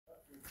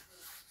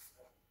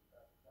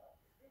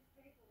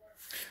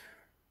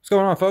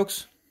going on,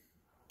 folks?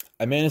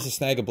 I managed to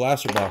snag a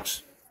blaster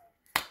box,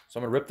 so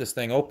I'm gonna rip this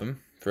thing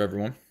open for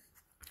everyone.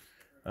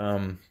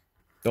 Don't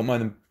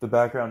mind the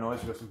background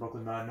noise. We got some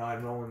Brooklyn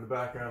Nine-Nine rolling in the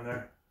background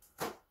there.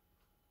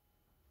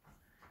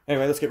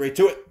 Anyway, let's get right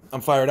to it.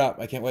 I'm fired up.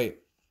 I can't wait.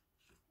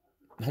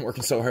 I'm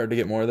working so hard to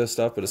get more of this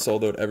stuff, but it's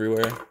sold out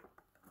everywhere.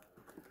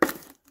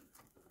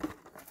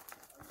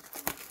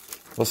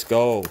 Let's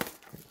go.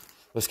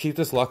 Let's keep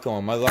this luck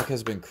going. My luck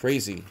has been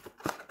crazy.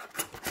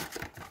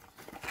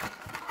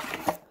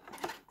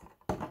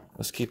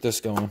 Let's keep this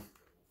going.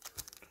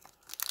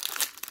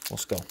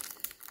 Let's go.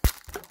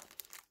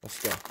 Let's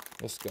go.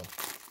 Let's go.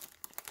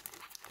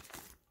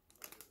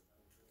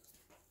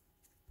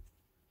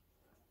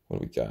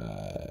 What do we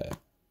got?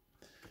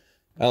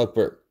 Alec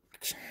Burke.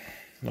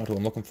 Not who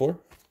I'm looking for,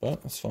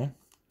 but that's fine.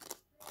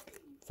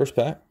 First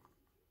pack.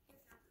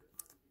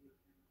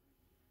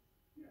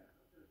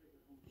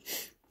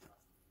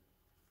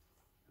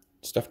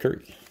 Steph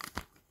Curry.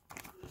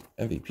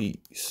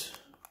 MVPs.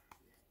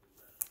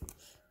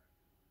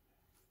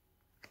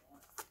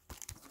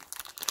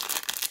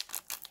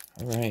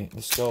 All right,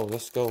 let's go.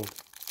 Let's go.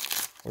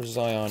 Where's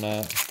Zion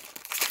at?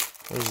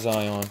 Where's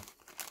Zion?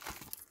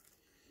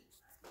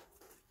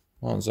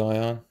 Come on,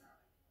 Zion.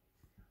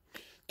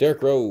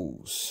 Derrick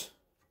Rose.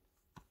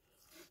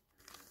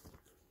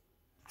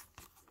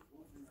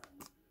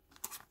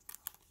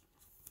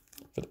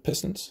 For the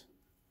Pistons.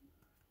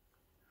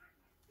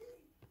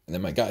 And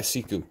then my guy,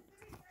 Siku.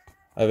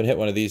 I haven't hit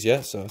one of these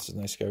yet, so this is a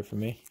nice card for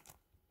me.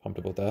 Pumped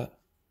about that.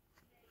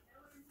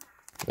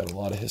 I got a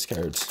lot of his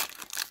cards.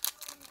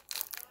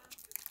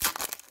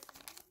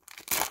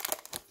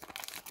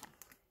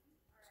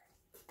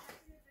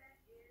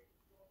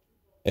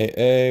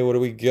 Hey, what do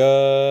we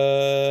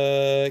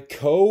got?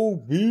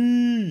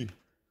 Coby.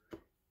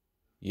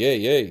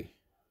 Yay.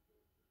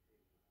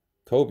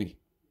 Coby.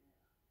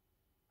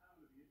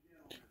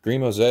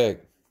 Green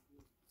Mosaic.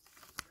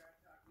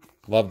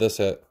 Love this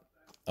hit.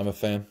 I'm a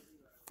fan.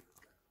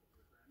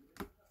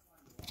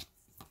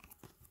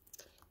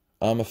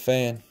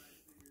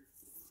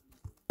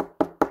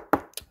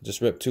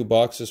 Just ripped 2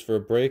 boxes for a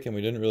break, and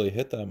we didn't really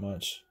hit that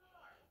much.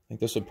 I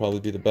think this would probably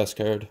be the best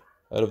card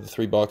out of the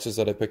 3 boxes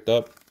that I picked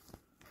up.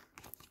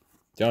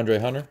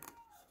 DeAndre Hunter.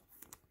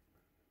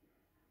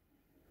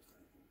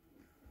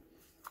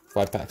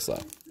 5 packs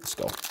left. Let's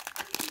go.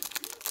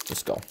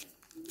 Let's go.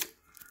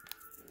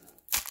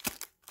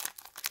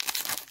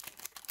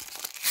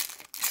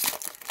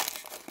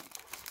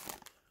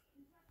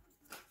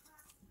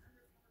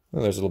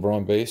 Oh, there's a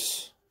LeBron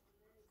base.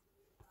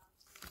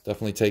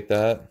 Definitely take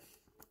that.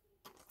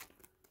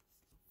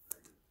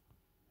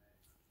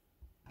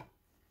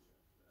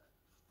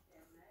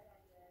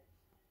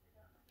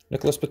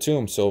 Nicholas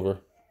Batum,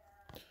 silver.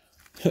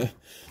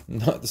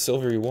 Not the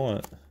silver you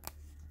want,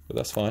 but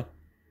that's fine.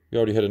 We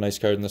already hit a nice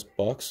card in this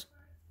box.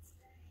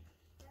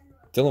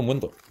 Dylan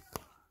Windler.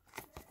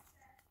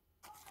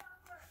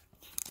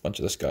 Bunch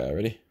of this guy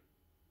already.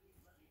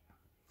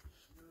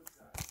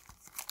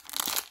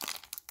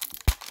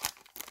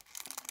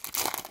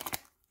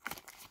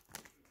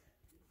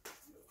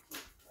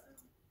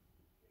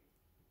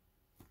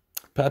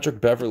 Patrick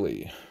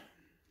Beverly.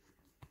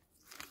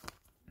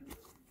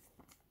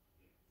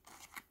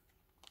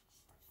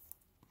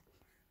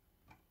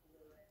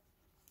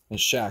 And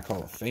Shaq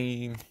Hall of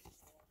Fame.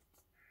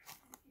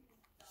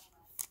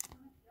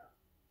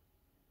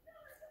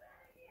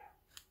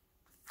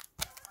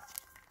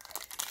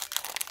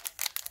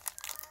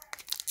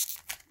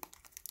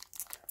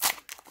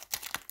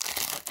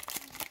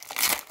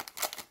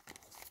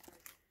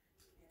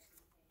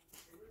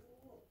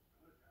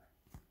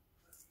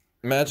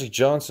 Magic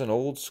Johnson,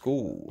 old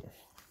school.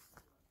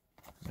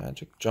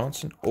 Magic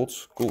Johnson, old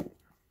school.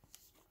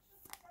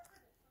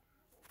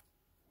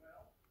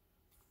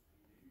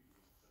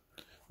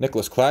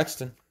 Nicholas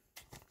Claxton.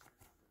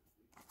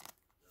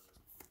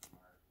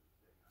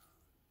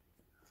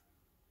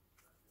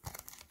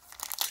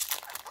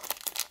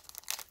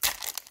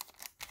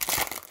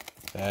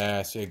 Yeah,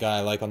 I see a guy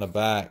I like on the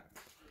back.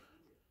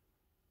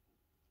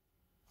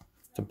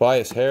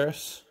 Tobias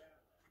Harris.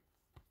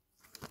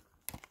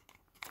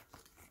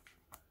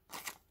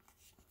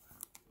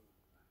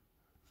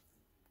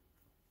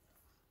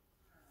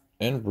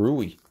 And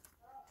Rui.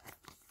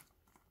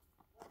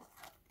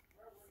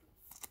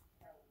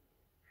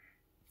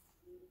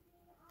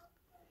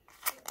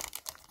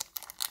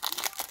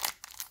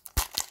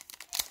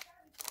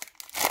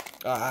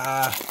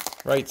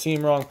 Right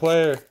team, wrong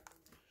player.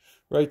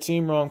 Right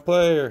team, wrong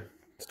player.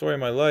 Story of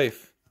my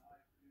life.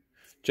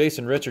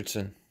 Jason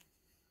Richardson.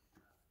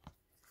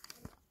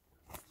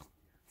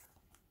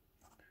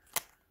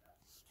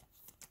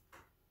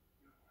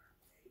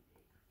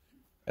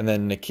 And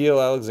then Nikhil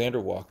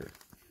Alexander-Walker.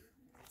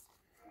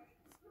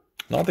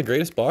 Not the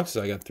greatest boxes.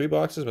 I got 3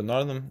 boxes, but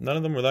none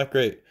of them were that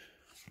great.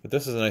 But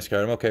this is a nice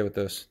card. I'm okay with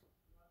this.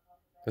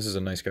 This is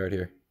a nice card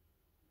here.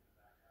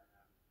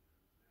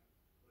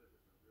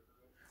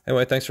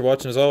 Anyway, thanks for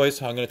watching as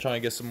always. I'm going to try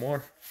and get some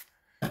more.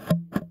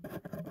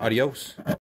 Adios.